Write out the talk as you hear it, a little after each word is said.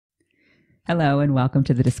Hello and welcome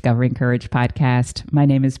to the Discovering Courage podcast. My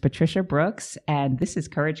name is Patricia Brooks and this is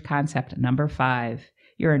Courage Concept number 5.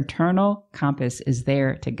 Your internal compass is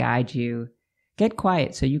there to guide you. Get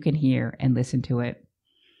quiet so you can hear and listen to it.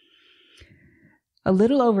 A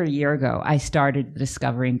little over a year ago, I started the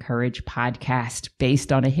Discovering Courage podcast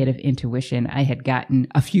based on a hit of intuition I had gotten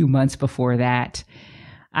a few months before that.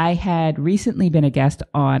 I had recently been a guest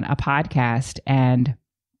on a podcast and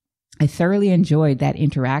I thoroughly enjoyed that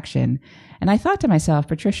interaction. And I thought to myself,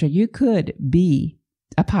 Patricia, you could be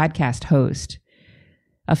a podcast host.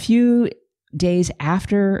 A few days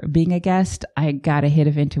after being a guest, I got a hit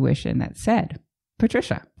of intuition that said,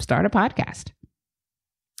 Patricia, start a podcast.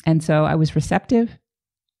 And so I was receptive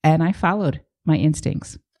and I followed my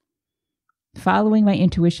instincts. Following my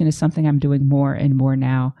intuition is something I'm doing more and more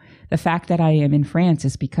now. The fact that I am in France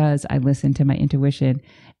is because I listened to my intuition,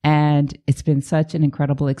 and it's been such an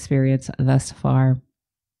incredible experience thus far.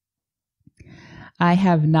 I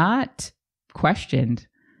have not questioned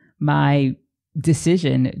my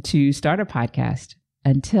decision to start a podcast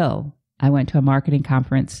until I went to a marketing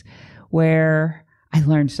conference where I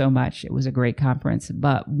learned so much. It was a great conference,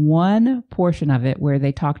 but one portion of it where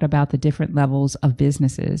they talked about the different levels of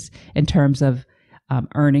businesses in terms of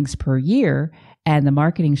earnings per year and the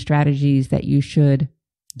marketing strategies that you should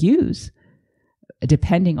use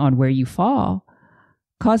depending on where you fall,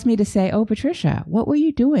 caused me to say, oh, Patricia, what were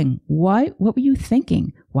you doing? What were you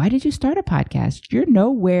thinking? Why did you start a podcast? You're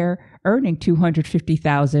nowhere earning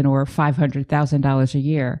 $250,000 or $500,000 a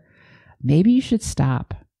year. Maybe you should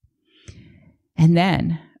stop. And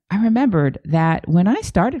then I remembered that when I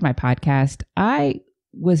started my podcast, I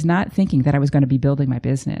was not thinking that I was going to be building my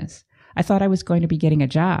business. I thought I was going to be getting a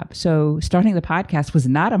job. So starting the podcast was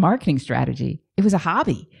not a marketing strategy. It was a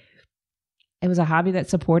hobby. It was a hobby that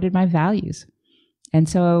supported my values. And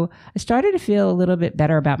so I started to feel a little bit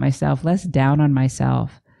better about myself, less down on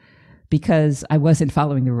myself because I wasn't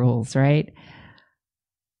following the rules, right?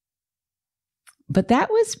 But that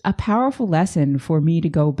was a powerful lesson for me to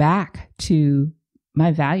go back to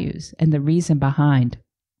my values and the reason behind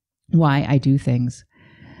why I do things.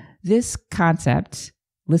 This concept,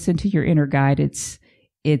 listen to your inner guide.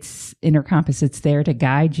 It's inner compass. It's there to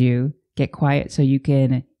guide you. Get quiet so you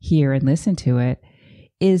can hear and listen to it.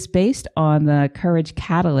 Is based on the courage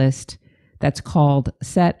catalyst that's called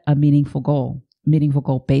set a meaningful goal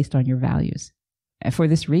based on your values. And for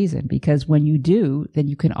this reason, because when you do, then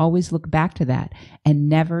you can always look back to that and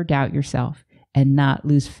never doubt yourself and not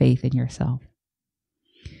lose faith in yourself.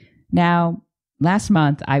 Now, last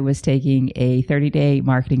month, I was taking a 30-day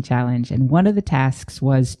marketing challenge, and one of the tasks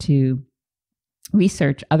was to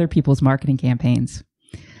research other people's marketing campaigns,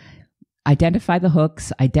 identify the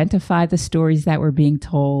hooks, identify the stories that were being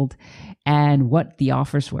told, and what the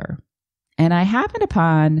offers were. And I happened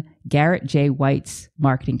upon Garrett J. White's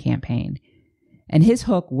marketing campaign. And his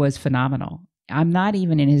hook was phenomenal. I'm not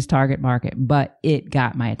even in his target market, but it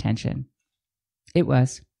got my attention. It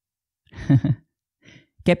was.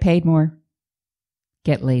 Get paid more,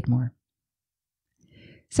 get laid more.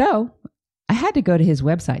 So I had to go to his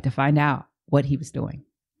website to find out what he was doing.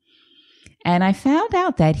 And I found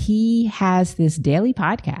out that he has this daily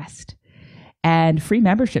podcast and free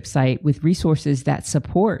membership site with resources that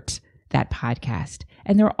support that podcast.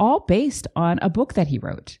 And they're all based on a book that he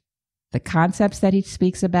wrote. The concepts that he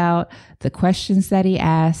speaks about, the questions that he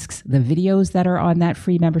asks, the videos that are on that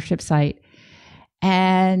free membership site.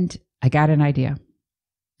 And I got an idea.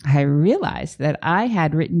 I realized that I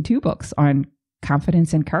had written 2 books on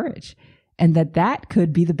confidence and courage, and that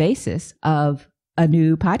could be the basis of a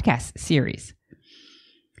new podcast series.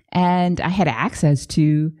 And I had access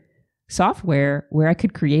to software where I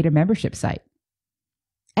could create a membership site.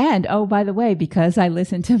 And, oh, by the way, because I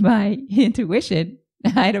listened to my intuition, I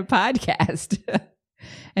had a podcast.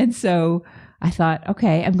 And so I thought,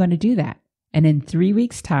 okay, I'm going to do that. And in 3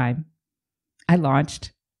 weeks' time, I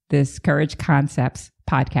launched this Courage Concepts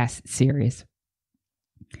podcast series.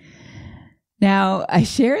 Now, I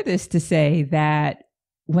share this to say that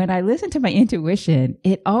when I listen to my intuition,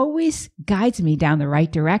 it always guides me down the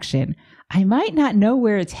right direction. I might not know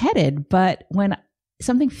where it's headed, but when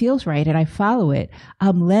something feels right and I follow it,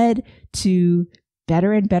 I'm led to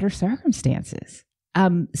better and better circumstances.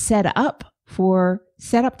 I'm set up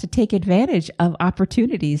to take advantage of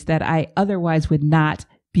opportunities that I otherwise would not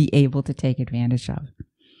be able to take advantage of.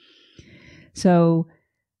 So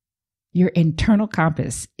your internal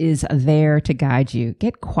compass is there to guide you.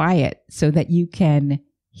 Get quiet so that you can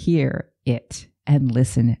hear it and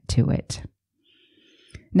listen to it.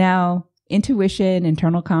 Now, intuition,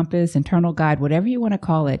 internal compass, internal guide, whatever you want to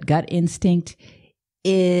call it, gut instinct,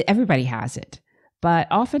 everybody has it. But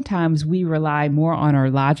oftentimes we rely more on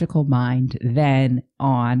our logical mind than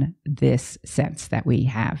on this sense that we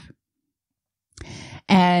have.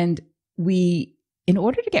 And in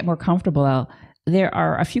order to get more comfortable, there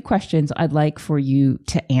are a few questions I'd like for you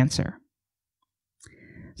to answer.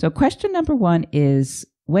 So question number 1 is,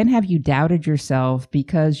 when have you doubted yourself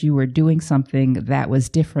because you were doing something that was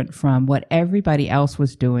different from what everybody else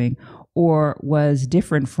was doing or was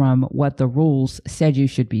different from what the rules said you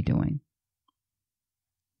should be doing?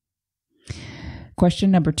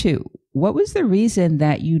 Question number 2, what was the reason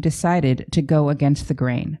that you decided to go against the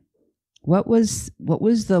grain? What was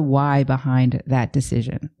the why behind that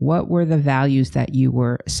decision? What were the values that you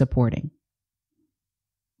were supporting?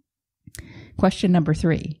 Question number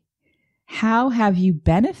 3, how have you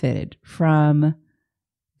benefited from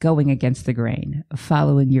going against the grain,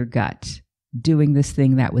 following your gut, doing this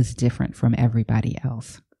thing that was different from everybody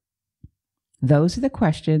else? Those are the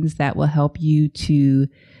questions that will help you to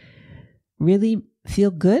really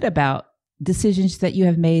feel good about decisions that you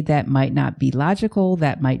have made that might not be logical,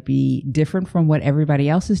 that might be different from what everybody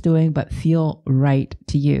else is doing, but feel right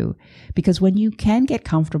to you. Because when you can get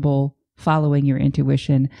comfortable following your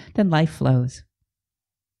intuition, then life flows.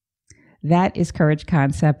 That is courage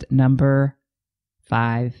concept number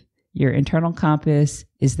 5. Your internal compass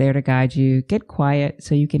is there to guide you. Get quiet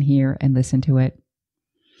so you can hear and listen to it.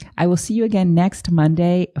 I will see you again next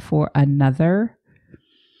Monday for another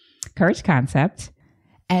courage concept.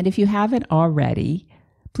 And if you haven't already,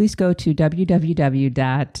 please go to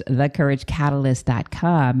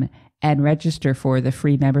www.thecouragecatalyst.com and register for the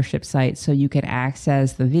free membership site so you can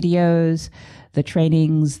access the videos, the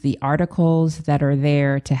trainings, the articles that are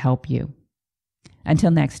there to help you.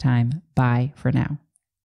 Until next time, bye for now.